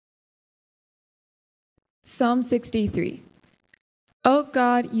Psalm 63. O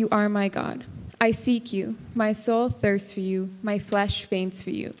God, you are my God. I seek you. My soul thirsts for you. My flesh faints for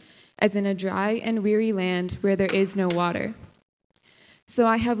you, as in a dry and weary land where there is no water. So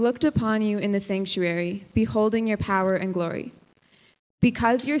I have looked upon you in the sanctuary, beholding your power and glory.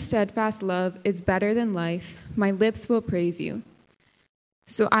 Because your steadfast love is better than life, my lips will praise you.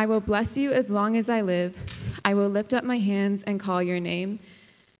 So I will bless you as long as I live. I will lift up my hands and call your name.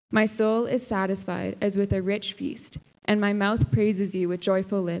 My soul is satisfied as with a rich feast, and my mouth praises you with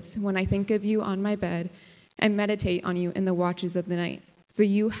joyful lips when I think of you on my bed and meditate on you in the watches of the night. For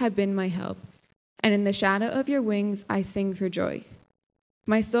you have been my help, and in the shadow of your wings I sing for joy.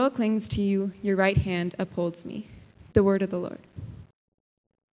 My soul clings to you, your right hand upholds me. The word of the Lord.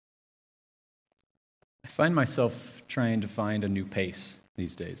 I find myself trying to find a new pace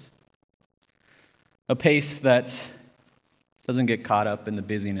these days. A pace that doesn't get caught up in the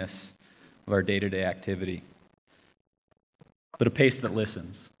busyness of our day-to-day activity, but a pace that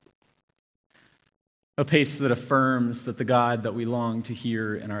listens. A pace that affirms that the God that we long to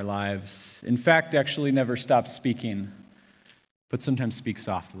hear in our lives, in fact, actually never stops speaking, but sometimes speaks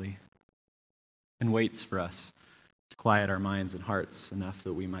softly and waits for us to quiet our minds and hearts enough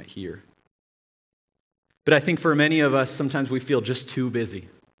that we might hear. But I think for many of us, sometimes we feel just too busy.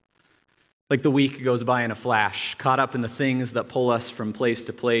 Like the week goes by in a flash, caught up in the things that pull us from place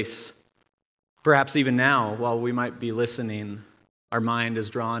to place. Perhaps even now, while we might be listening, our mind is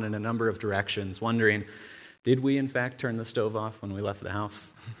drawn in a number of directions, wondering, did we in fact turn the stove off when we left the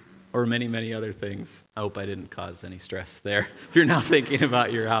house? Or many, many other things. I hope I didn't cause any stress there if you're now thinking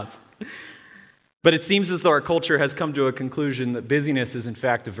about your house. But it seems as though our culture has come to a conclusion that busyness is in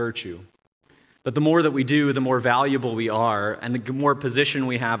fact a virtue. That the more that we do, the more valuable we are, and the more position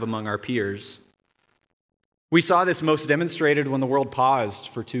we have among our peers. We saw this most demonstrated when the world paused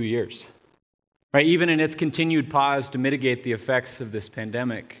for 2 years. Right? Even in its continued pause to mitigate the effects of this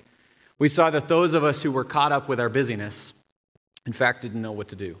pandemic, we saw that those of us who were caught up with our busyness, in fact, didn't know what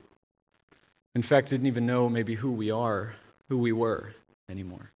to do. In fact, didn't even know maybe who we were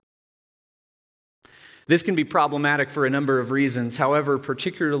anymore. This can be problematic for a number of reasons. However,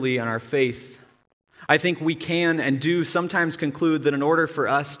 particularly in our faith, I think we can and do sometimes conclude that in order for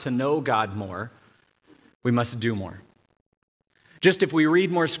us to know God more, we must do more. Just if we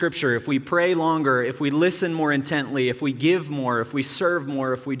read more scripture, if we pray longer, if we listen more intently, if we give more, if we serve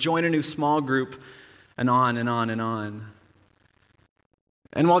more, if we join a new small group, and on and on and on.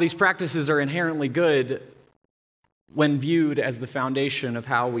 And while these practices are inherently good, when viewed as the foundation of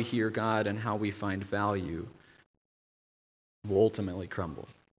how we hear God and how we find value, will ultimately crumble.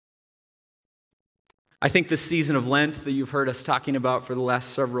 I think this season of Lent that you've heard us talking about for the last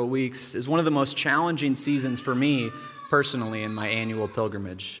several weeks is one of the most challenging seasons for me personally in my annual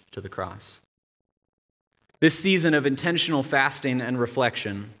pilgrimage to the cross. This season of intentional fasting and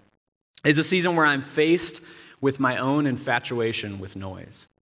reflection is a season where I'm faced with my own infatuation with noise.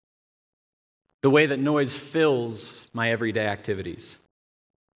 The way that noise fills my everyday activities.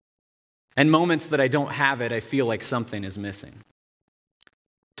 And moments that I don't have it, I feel like something is missing.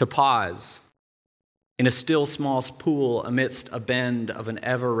 To pause in a still small pool amidst a bend of an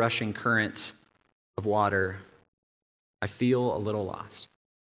ever-rushing current of water, I feel a little lost.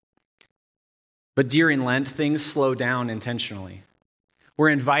 But during Lent, things slow down intentionally. We're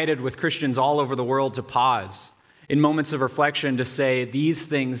invited with Christians all over the world to pause in moments of reflection to say, these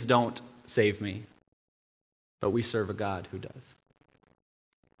things don't save me, but we serve a God who does.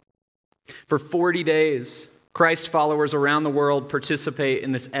 For 40 days, Christ followers around the world participate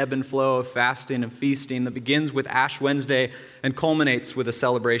in this ebb and flow of fasting and feasting that begins with Ash Wednesday and culminates with a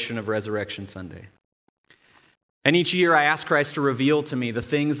celebration of Resurrection Sunday. And each year I ask Christ to reveal to me the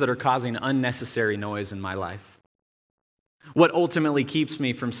things that are causing unnecessary noise in my life. What ultimately keeps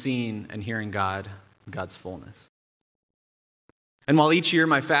me from seeing and hearing God's fullness. And while each year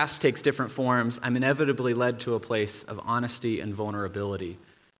my fast takes different forms, I'm inevitably led to a place of honesty and vulnerability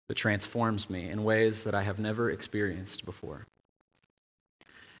that transforms me in ways that I have never experienced before.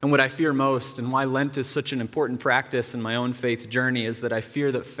 And what I fear most, and why Lent is such an important practice in my own faith journey, is that I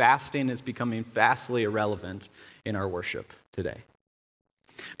fear that fasting is becoming vastly irrelevant in our worship today.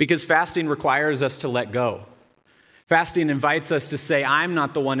 Because fasting requires us to let go. Fasting invites us to say, I'm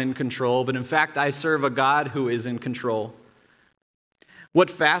not the one in control, but in fact, I serve a God who is in control. What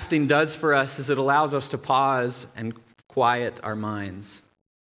fasting does for us is it allows us to pause and quiet our minds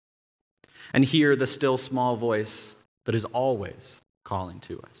and hear the still small voice that is always calling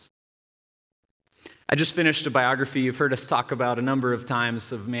to us. I just finished a biography you've heard us talk about a number of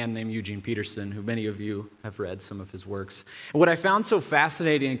times of a man named Eugene Peterson, who many of you have read some of his works. And what I found so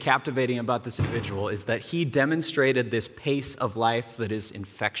fascinating and captivating about this individual is that he demonstrated this pace of life that is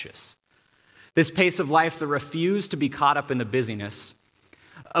infectious. This pace of life that refused to be caught up in the busyness.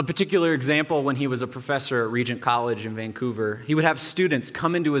 A particular example, when he was a professor at Regent College in Vancouver, he would have students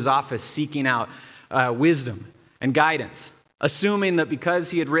come into his office seeking out wisdom and guidance, assuming that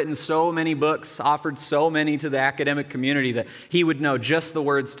because he had written so many books, offered so many to the academic community, that he would know just the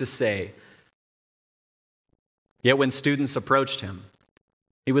words to say. Yet when students approached him,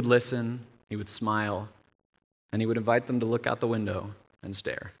 he would listen, he would smile, and he would invite them to look out the window and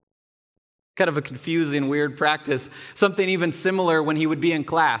stare. Kind of a confusing, weird practice. Something even similar when he would be in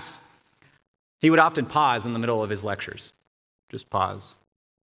class. He would often pause in the middle of his lectures. Just pause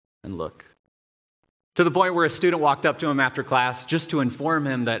and look. To the point where a student walked up to him after class just to inform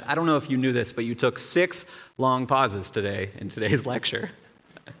him that, I don't know if you knew this, but you took 6 long pauses today in today's lecture.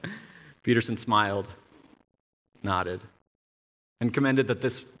 Peterson smiled, nodded, and commended that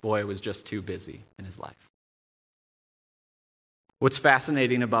this boy was just too busy in his life. What's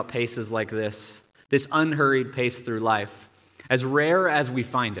fascinating about paces like this unhurried pace through life, as rare as we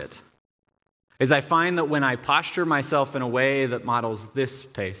find it, is I find that when I posture myself in a way that models this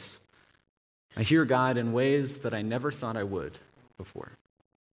pace, I hear God in ways that I never thought I would before.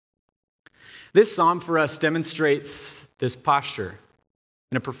 This psalm for us demonstrates this posture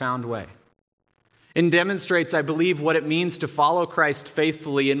in a profound way. It demonstrates, I believe, what it means to follow Christ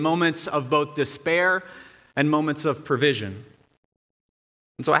faithfully in moments of both despair and moments of provision.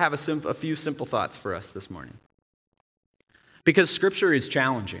 And so I have a few simple thoughts for us this morning. Because Scripture is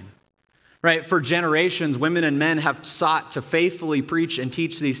challenging, right? For generations, women and men have sought to faithfully preach and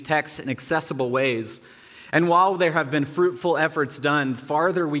teach these texts in accessible ways. And while there have been fruitful efforts done, the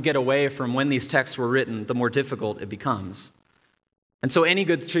farther we get away from when these texts were written, the more difficult it becomes. And so any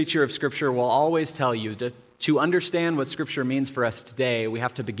good teacher of Scripture will always tell you to understand what Scripture means for us today, we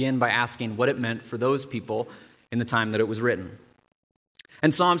have to begin by asking what it meant for those people in the time that it was written.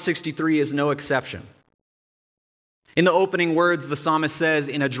 And Psalm 63 is no exception. In the opening words, the psalmist says,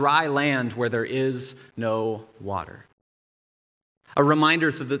 "In a dry land where there is no water." A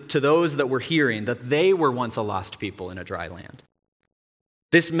reminder to those that were hearing that they were once a lost people in a dry land.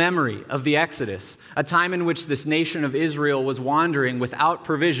 This memory of the Exodus, a time in which this nation of Israel was wandering without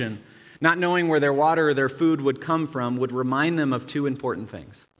provision, not knowing where their water or their food would come from, would remind them of 2 important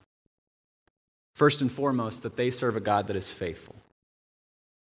things. First and foremost, that they serve a God that is faithful.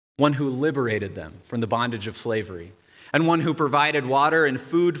 One who liberated them from the bondage of slavery, and one who provided water and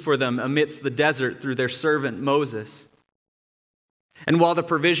food for them amidst the desert through their servant Moses. And while the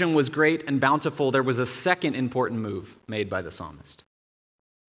provision was great and bountiful, there was a second important move made by the psalmist.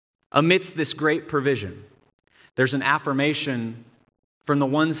 Amidst this great provision, there's an affirmation from the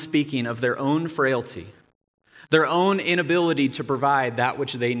one speaking of their own frailty, their own inability to provide that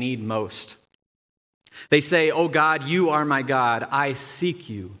which they need most. They say, "O God, you are my God. I seek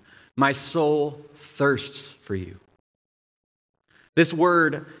you. My soul thirsts for you." This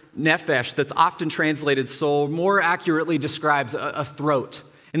word, nephesh, that's often translated soul, more accurately describes a throat.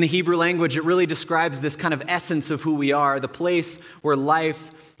 In the Hebrew language, it really describes this kind of essence of who we are, the place where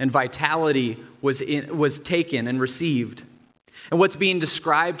life and vitality was taken and received. And what's being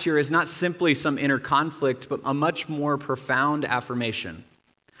described here is not simply some inner conflict, but a much more profound affirmation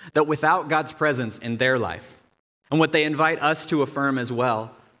that without God's presence in their life, and what they invite us to affirm as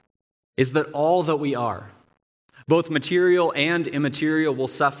well, is that all that we are, both material and immaterial, will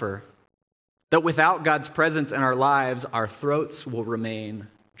suffer. That without God's presence in our lives, our throats will remain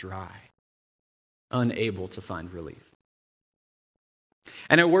dry, unable to find relief.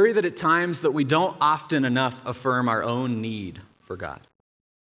 And I worry that at times that we don't often enough affirm our own need for God.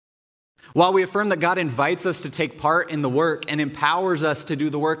 While we affirm that God invites us to take part in the work and empowers us to do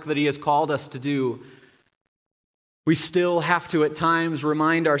the work that He has called us to do, we still have to at times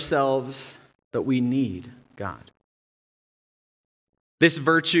remind ourselves that we need God. This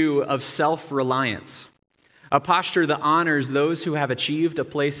virtue of self-reliance, a posture that honors those who have achieved a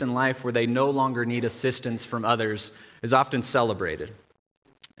place in life where they no longer need assistance from others, is often celebrated.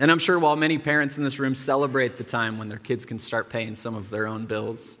 And I'm sure while many parents in this room celebrate the time when their kids can start paying some of their own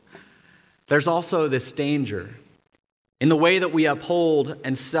bills, there's also this danger in the way that we uphold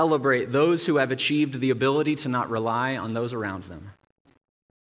and celebrate those who have achieved the ability to not rely on those around them.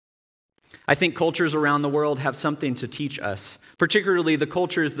 I think cultures around the world have something to teach us, particularly the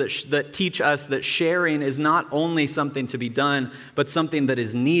cultures that teach us that sharing is not only something to be done, but something that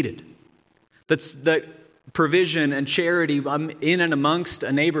is needed. That provision and charity in and amongst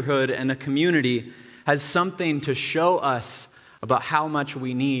a neighborhood and a community has something to show us about how much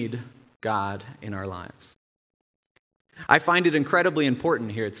we need God in our lives. I find it incredibly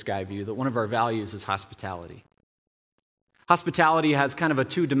important here at Skyview that one of our values is hospitality. Hospitality has kind of a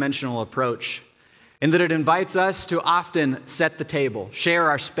two-dimensional approach in that it invites us to often set the table, share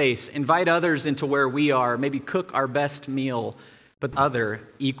our space, invite others into where we are, maybe cook our best meal, but other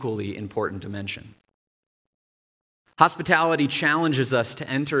equally important dimension. Hospitality challenges us to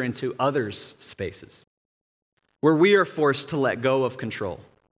enter into others' spaces, where we are forced to let go of control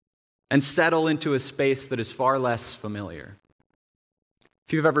and settle into a space that is far less familiar.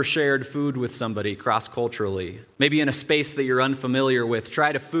 If you've ever shared food with somebody cross-culturally, maybe in a space that you're unfamiliar with,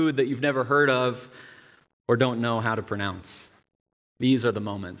 tried a food that you've never heard of or don't know how to pronounce, these are the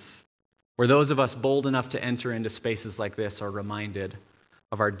moments where those of us bold enough to enter into spaces like this are reminded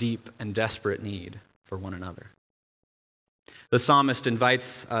of our deep and desperate need for one another. The psalmist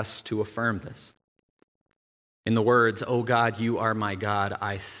invites us to affirm this. In the words, "O God, you are my God,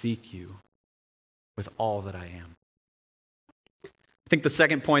 I seek you with all that I am." I think the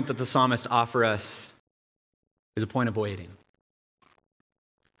second point that the psalmist offers us is a point of waiting.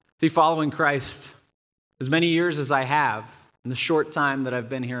 See, following Christ, as many years as I have, in the short time that I've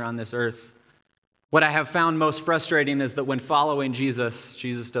been here on this earth, what I have found most frustrating is that when following Jesus,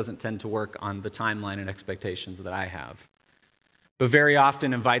 Jesus doesn't tend to work on the timeline and expectations that I have, but very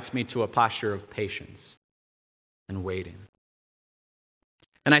often invites me to a posture of patience and waiting.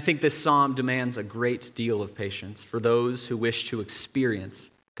 And I think this psalm demands a great deal of patience for those who wish to experience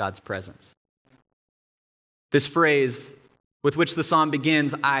God's presence. This phrase with which the psalm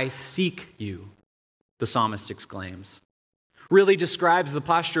begins, "I seek you," the psalmist exclaims, really describes the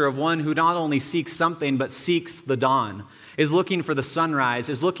posture of one who not only seeks something, but seeks the dawn, is looking for the sunrise,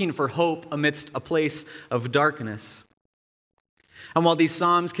 is looking for hope amidst a place of darkness. And while these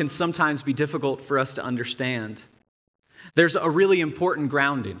psalms can sometimes be difficult for us to understand, there's a really important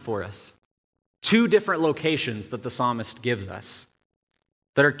grounding for us. Two different locations that the psalmist gives us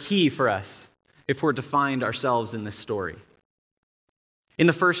that are key for us if we're to find ourselves in this story. In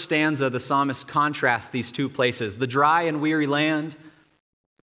the first stanza, the psalmist contrasts these two places, the dry and weary land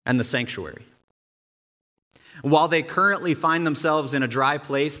and the sanctuary. While they currently find themselves in a dry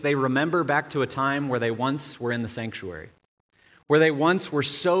place, they remember back to a time where they once were in the sanctuary, where they once were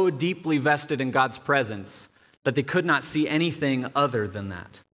so deeply vested in God's presence that they could not see anything other than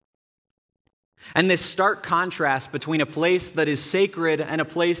that. And this stark contrast between a place that is sacred and a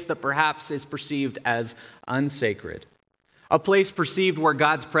place that perhaps is perceived as unsacred, a place perceived where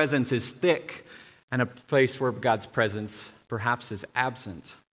God's presence is thick and a place where God's presence perhaps is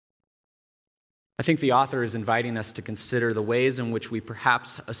absent. I think the author is inviting us to consider the ways in which we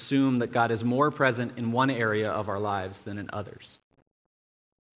perhaps assume that God is more present in one area of our lives than in others.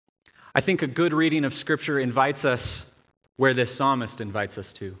 I think a good reading of Scripture invites us where this psalmist invites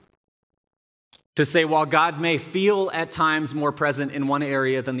us to say, while God may feel at times more present in one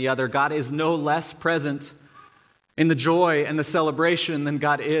area than the other, God is no less present in the joy and the celebration than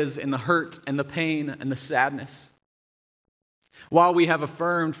God is in the hurt and the pain and the sadness. While we have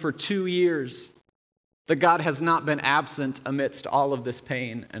affirmed for 2 years that God has not been absent amidst all of this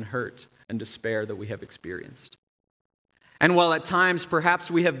pain and hurt and despair that we have experienced. And while at times perhaps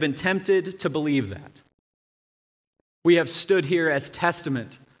we have been tempted to believe that, we have stood here as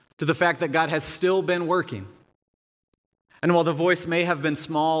testament to the fact that God has still been working. And while the voice may have been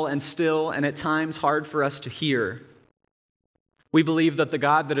small and still and at times hard for us to hear, we believe that the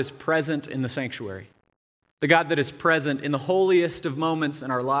God that is present in the sanctuary, the God that is present in the holiest of moments in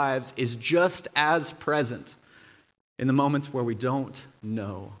our lives, is just as present in the moments where we don't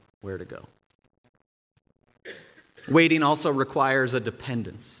know where to go. Waiting also requires a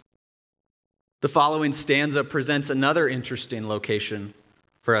dependence. The following stanza presents another interesting location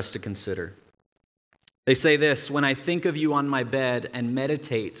for us to consider. They say this, "When I think of you on my bed and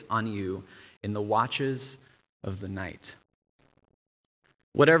meditate on you in the watches of the night."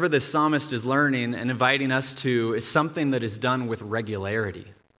 Whatever this psalmist is learning and inviting us to is something that is done with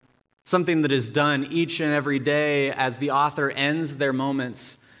regularity, something that is done each and every day as the author ends their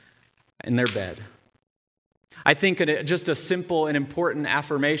moments in their bed. I think just a simple and important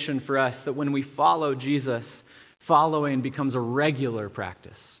affirmation for us that when we follow Jesus, following becomes a regular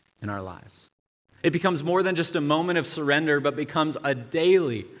practice in our lives. It becomes more than just a moment of surrender, but becomes a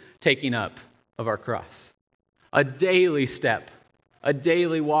daily taking up of our cross, a daily step, a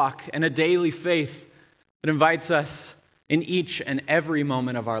daily walk, and a daily faith that invites us in each and every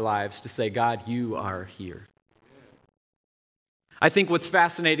moment of our lives to say, God, you are here. I think what's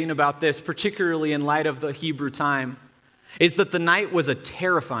fascinating about this, particularly in light of the Hebrew time, is that the night was a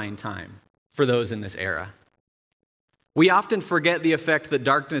terrifying time for those in this era. We often forget the effect that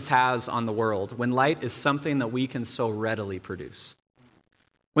darkness has on the world when light is something that we can so readily produce.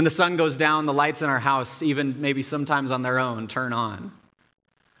 When the sun goes down, the lights in our house, even maybe sometimes on their own, turn on.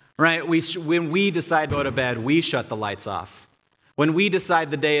 Right? When we decide to go to bed, we shut the lights off. When we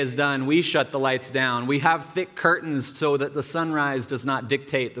decide the day is done, we shut the lights down. We have thick curtains so that the sunrise does not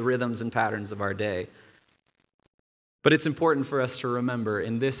dictate the rhythms and patterns of our day. But it's important for us to remember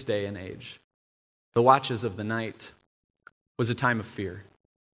in this day and age, the watches of the night was a time of fear,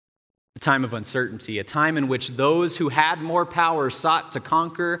 a time of uncertainty, a time in which those who had more power sought to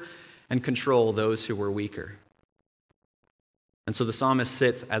conquer and control those who were weaker. And so the psalmist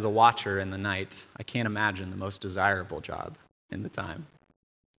sits as a watcher in the night. I can't imagine the most desirable job in the time.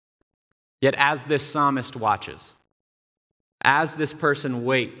 Yet as this psalmist watches, as this person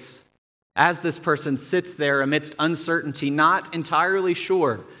waits, as this person sits there amidst uncertainty, not entirely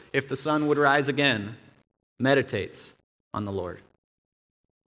sure if the sun would rise again, meditates on the Lord.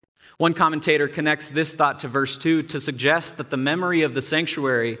 One commentator connects this thought to verse 2 to suggest that the memory of the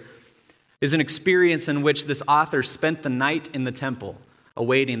sanctuary is an experience in which this author spent the night in the temple,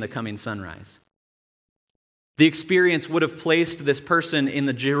 awaiting the coming sunrise. The experience would have placed this person in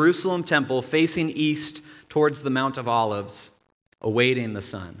the Jerusalem temple facing east towards the Mount of Olives, awaiting the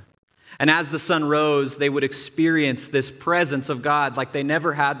sun. And as the sun rose, they would experience this presence of God like they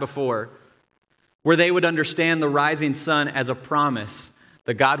never had before, where they would understand the rising sun as a promise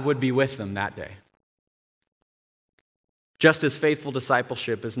that God would be with them that day. Just as faithful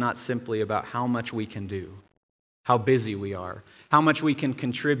discipleship is not simply about how much we can do, how busy we are, how much we can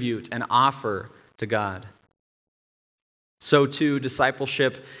contribute and offer to God. So too,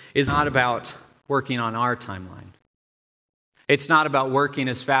 discipleship is not about working on our timeline. It's not about working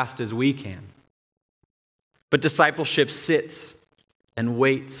as fast as we can. But discipleship sits and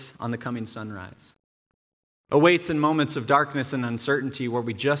waits on the coming sunrise. Awaits in moments of darkness and uncertainty where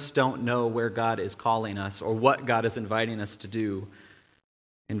we just don't know where God is calling us or what God is inviting us to do.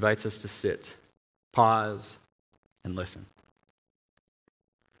 Invites us to sit, pause, and listen.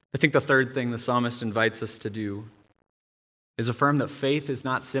 I think the third thing the psalmist invites us to do is affirm that faith is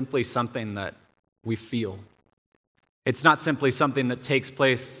not simply something that we feel. It's not simply something that takes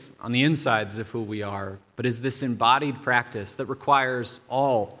place on the insides of who we are, but is this embodied practice that requires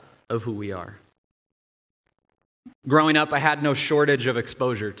all of who we are. Growing up, I had no shortage of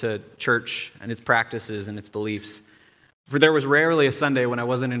exposure to church and its practices and its beliefs. For there was rarely a Sunday when I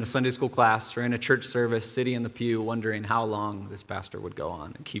wasn't in a Sunday school class or in a church service, sitting in the pew, wondering how long this pastor would go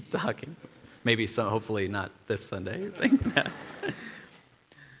on and keep talking. Maybe so, hopefully not this Sunday.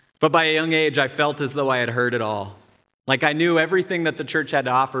 But by a young age, I felt as though I had heard it all. Like I knew everything that the church had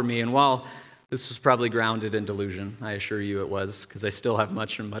to offer me. And while this was probably grounded in delusion, I assure you it was, because I still have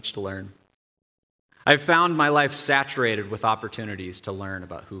much to learn. I've found my life saturated with opportunities to learn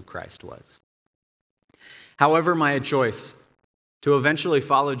about who Christ was. However, my choice to eventually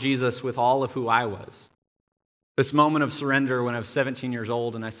follow Jesus with all of who I was, this moment of surrender when I was 17 years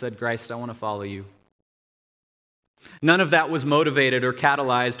old and I said, Christ, I want to follow you. None of that was motivated or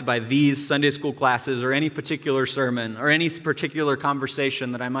catalyzed by these Sunday school classes or any particular sermon or any particular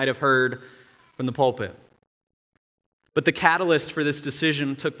conversation that I might have heard from the pulpit. But the catalyst for this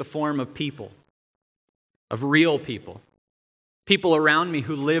decision took the form of people, of real people around me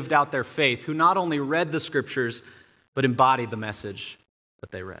who lived out their faith, who not only read the scriptures, but embodied the message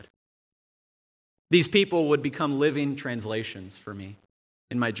that they read. These people would become living translations for me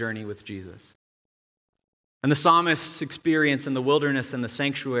in my journey with Jesus. And the psalmist's experience in the wilderness and the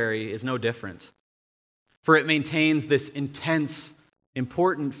sanctuary is no different, for it maintains this intense,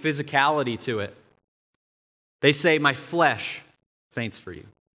 important physicality to it. They say, my flesh faints for you.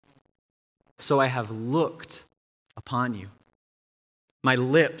 So I have looked upon you. My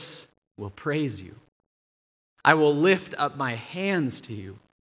lips will praise you. I will lift up my hands to you.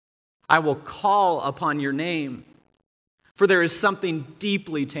 I will call upon your name. For there is something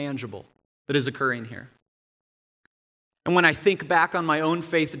deeply tangible that is occurring here. And when I think back on my own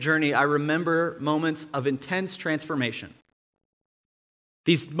faith journey, I remember moments of intense transformation.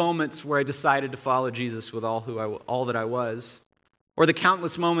 These moments where I decided to follow Jesus with all that I was, or the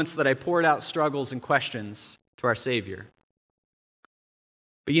countless moments that I poured out struggles and questions to our Savior.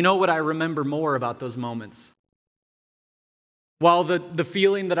 But you know what I remember more about those moments? While the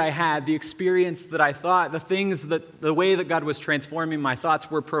feeling that I had, the experience that I thought, the way that God was transforming my thoughts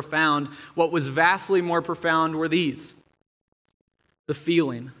were profound, what was vastly more profound were these. The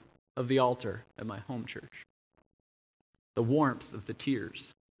feeling of the altar at my home church. the warmth of the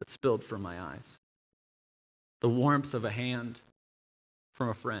tears that spilled from my eyes, the warmth of a hand from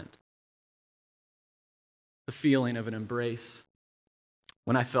a friend, the feeling of an embrace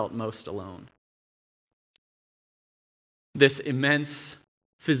when I felt most alone. This immense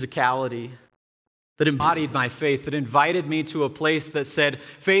physicality that embodied my faith, that invited me to a place that said,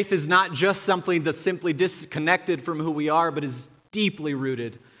 faith is not just something that's simply disconnected from who we are, but is deeply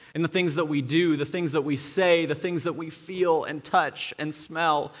rooted in the things that we do, the things that we say, the things that we feel and touch and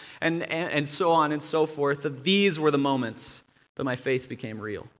smell, and so on and so forth, that these were the moments that my faith became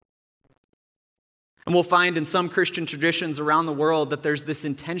real. And we'll find in some Christian traditions around the world that there's this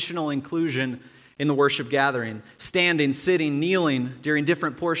intentional inclusion in the worship gathering, standing, sitting, kneeling during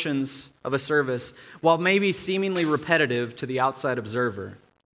different portions of a service, while maybe seemingly repetitive to the outside observer,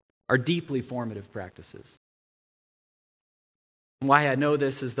 are deeply formative practices. And why I know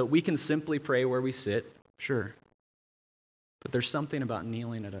this is that we can simply pray where we sit, sure, but there's something about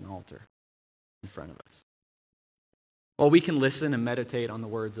kneeling at an altar in front of us. While we can listen and meditate on the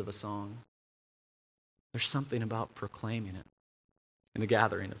words of a song, there's something about proclaiming it in the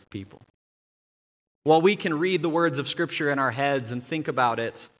gathering of people. While we can read the words of Scripture in our heads and think about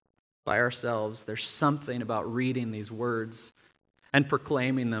it by ourselves, there's something about reading these words and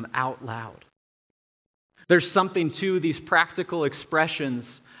proclaiming them out loud. There's something to these practical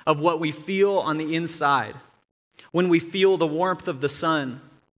expressions of what we feel on the inside. When we feel the warmth of the sun,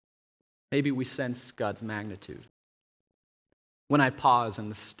 maybe we sense God's magnitude. When I pause in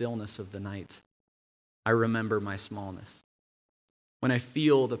the stillness of the night, I remember my smallness. When I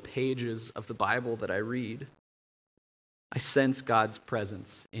feel the pages of the Bible that I read, I sense God's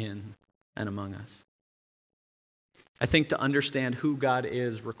presence in and among us. I think to understand who God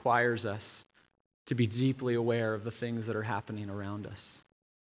is requires us to be deeply aware of the things that are happening around us,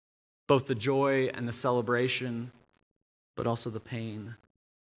 both the joy and the celebration, but also the pain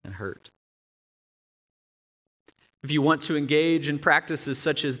and hurt. If you want to engage in practices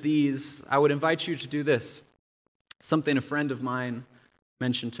such as these, I would invite you to do this. Something a friend of mine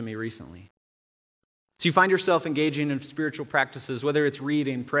mentioned to me recently. So you find yourself engaging in spiritual practices, whether it's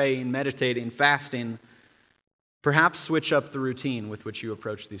reading, praying, meditating, fasting, perhaps switch up the routine with which you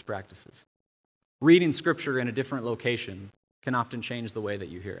approach these practices. Reading Scripture in a different location can often change the way that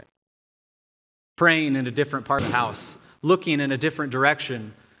you hear it. Praying in a different part of the house, looking in a different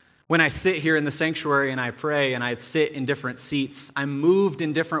direction. When I sit here in the sanctuary and I pray and I sit in different seats, I'm moved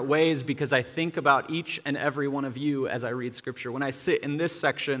in different ways because I think about each and every one of you as I read Scripture. When I sit in this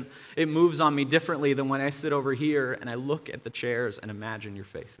section, it moves on me differently than when I sit over here and I look at the chairs and imagine your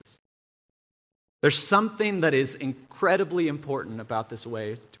faces. There's something that is incredibly important about this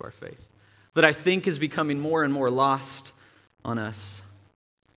way to our faith that I think is becoming more and more lost on us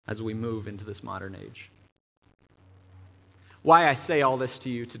as we move into this modern age. Why I say all this to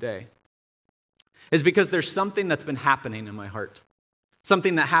you today is because there's something that's been happening in my heart.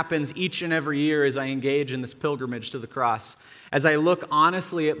 Something that happens each and every year as I engage in this pilgrimage to the cross. As I look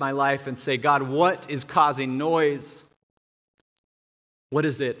honestly at my life and say, God, what is causing noise? What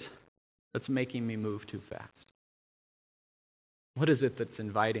is it that's making me move too fast? What is it that's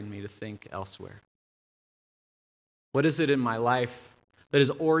inviting me to think elsewhere? What is it in my life that is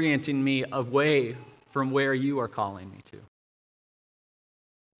orienting me away from where you are calling me to?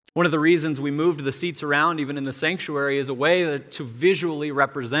 One of the reasons we moved the seats around, even in the sanctuary, is a way to visually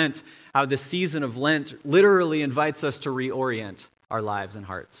represent how the season of Lent literally invites us to reorient our lives and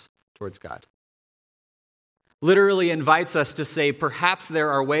hearts towards God. Literally invites us to say, perhaps there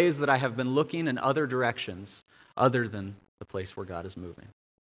are ways that I have been looking in other directions other than the place where God is moving.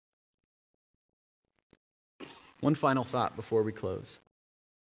 One final thought before we close.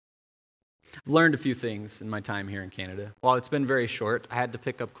 I've learned a few things in my time here in Canada. While it's been very short, I had to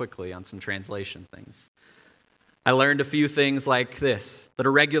pick up quickly on some translation things. I learned a few things like this, that a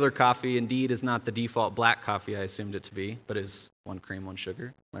regular coffee indeed is not the default black coffee I assumed it to be, but is 1 cream, 1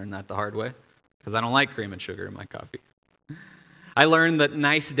 sugar. Learned that the hard way, because I don't like cream and sugar in my coffee. I learned that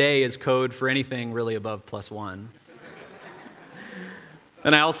nice day is code for anything really above +1.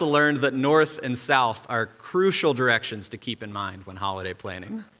 And I also learned that north and south are crucial directions to keep in mind when holiday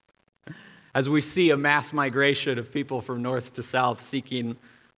planning. As we see a mass migration of people from north to south seeking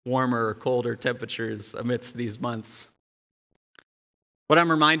warmer or colder temperatures amidst these months. What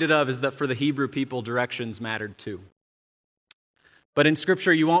I'm reminded of is that for the Hebrew people, directions mattered too. But in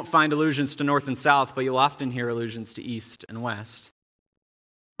Scripture, you won't find allusions to north and south, but you'll often hear allusions to east and west.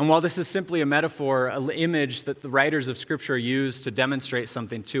 And while this is simply a metaphor, an image that the writers of Scripture use to demonstrate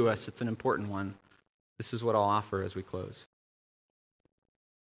something to us, it's an important one. This is what I'll offer as we close.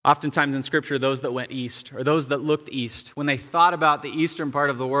 Oftentimes in Scripture, those that went east, or those that looked east, when they thought about the eastern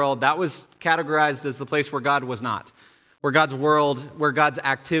part of the world, that was categorized as the place where God was not, where God's world, where God's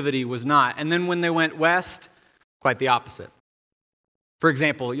activity was not. And then when they went west, quite the opposite. For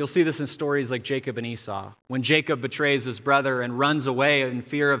example, you'll see this in stories like Jacob and Esau. When Jacob betrays his brother and runs away in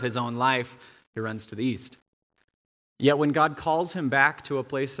fear of his own life, he runs to the east. Yet when God calls him back to a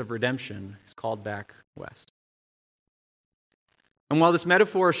place of redemption, he's called back west. And while this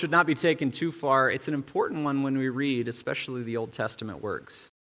metaphor should not be taken too far, it's an important one when we read, especially the Old Testament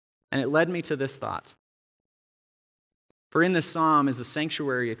works. And it led me to this thought. For in this psalm is a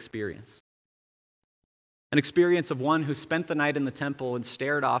sanctuary experience. An experience of one who spent the night in the temple and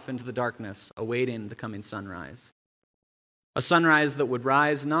stared off into the darkness, awaiting the coming sunrise. A sunrise that would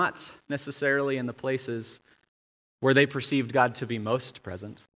rise not necessarily in the places where they perceived God to be most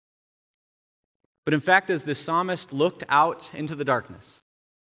present, but in fact, as this psalmist looked out into the darkness,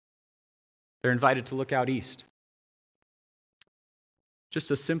 they're invited to look out east.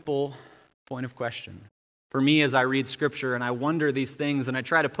 Just a simple point of question. For me, as I read Scripture and I wonder these things and I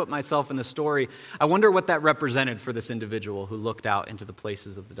try to put myself in the story, I wonder what that represented for this individual who looked out into the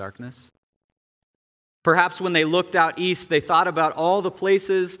places of the darkness. Perhaps when they looked out east, they thought about all the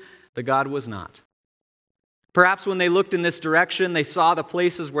places that God was not. Perhaps when they looked in this direction, they saw the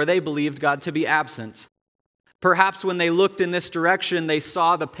places where they believed God to be absent. Perhaps when they looked in this direction, they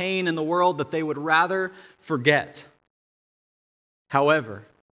saw the pain in the world that they would rather forget. However,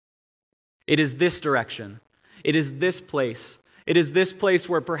 it is this direction, it is this place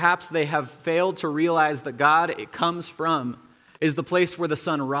where perhaps they have failed to realize that God it comes from is the place where the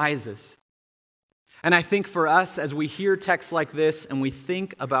sun rises. And I think for us, as we hear texts like this and we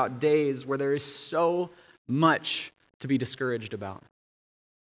think about days where there is so much to be discouraged about,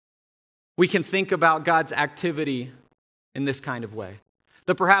 we can think about God's activity in this kind of way.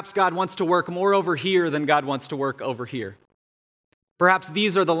 That perhaps God wants to work more over here than God wants to work over here. Perhaps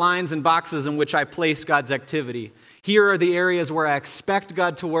these are the lines and boxes in which I place God's activity. Here are the areas where I expect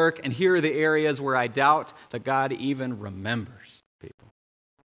God to work, and here are the areas where I doubt that God even remembers people.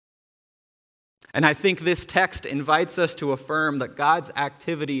 And I think this text invites us to affirm that God's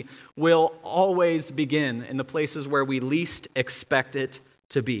activity will always begin in the places where we least expect it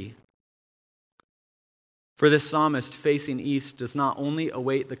to be. For this psalmist facing east does not only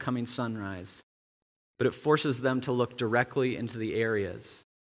await the coming sunrise, but it forces them to look directly into the areas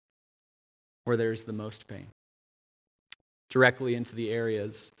where there's the most pain. Directly into the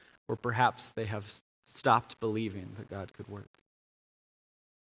areas where perhaps they have stopped believing that God could work.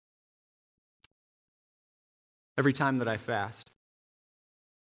 Every time that I fast,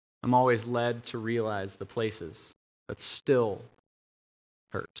 I'm always led to realize the places that still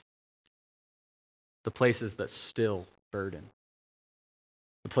hurt, the places that still burden,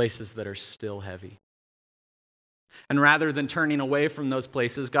 the places that are still heavy. And rather than turning away from those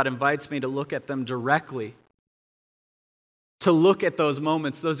places, God invites me to look at them directly, to look at those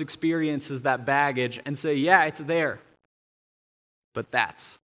moments, those experiences, that baggage, and say, yeah, it's there, but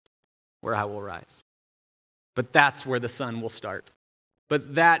that's where I will rise. But that's where the sun will start.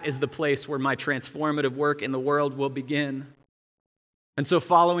 But that is the place where my transformative work in the world will begin. And so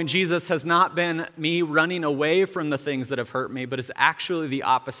following Jesus has not been me running away from the things that have hurt me, but is actually the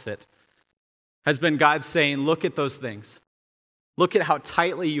opposite. Has been God saying, look at those things. Look at how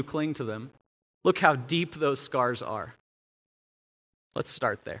tightly you cling to them. Look how deep those scars are. Let's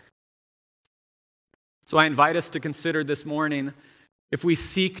start there. So I invite us to consider this morning, if we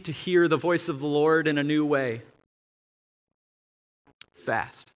seek to hear the voice of the Lord in a new way,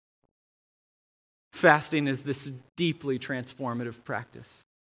 fast. Fasting is this deeply transformative practice.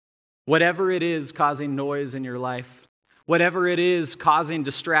 Whatever it is causing noise in your life, whatever it is causing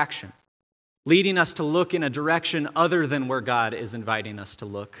distraction, leading us to look in a direction other than where God is inviting us to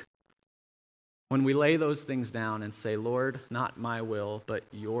look. When we lay those things down and say, Lord, not my will, but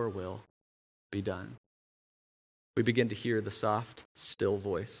your will be done, we begin to hear the soft, still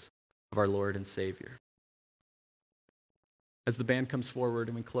voice of our Lord and Savior. As the band comes forward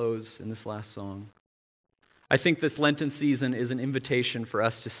and we close in this last song, I think this Lenten season is an invitation for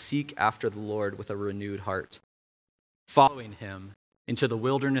us to seek after the Lord with a renewed heart, following him into the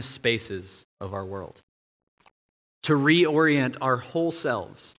wilderness spaces of our world, to reorient our whole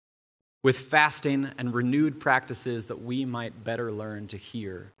selves with fasting and renewed practices that we might better learn to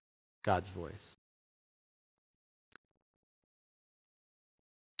hear God's voice.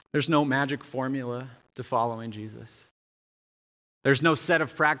 There's no magic formula to following Jesus. There's no set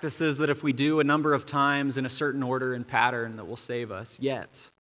of practices that if we do a number of times in a certain order and pattern that will save us. Yet,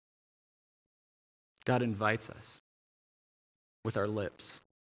 God invites us with our lips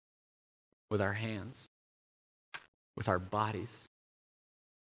with our hands, with our bodies,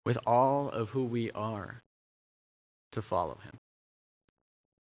 with all of who we are to follow him.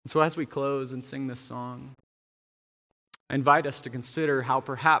 And so as we close and sing this song, I invite us to consider how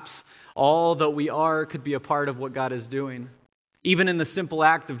perhaps all that we are could be a part of what God is doing, even in the simple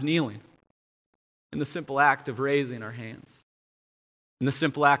act of kneeling, in the simple act of raising our hands, in the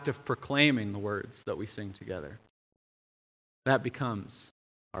simple act of proclaiming the words that we sing together. That becomes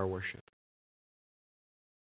our worship.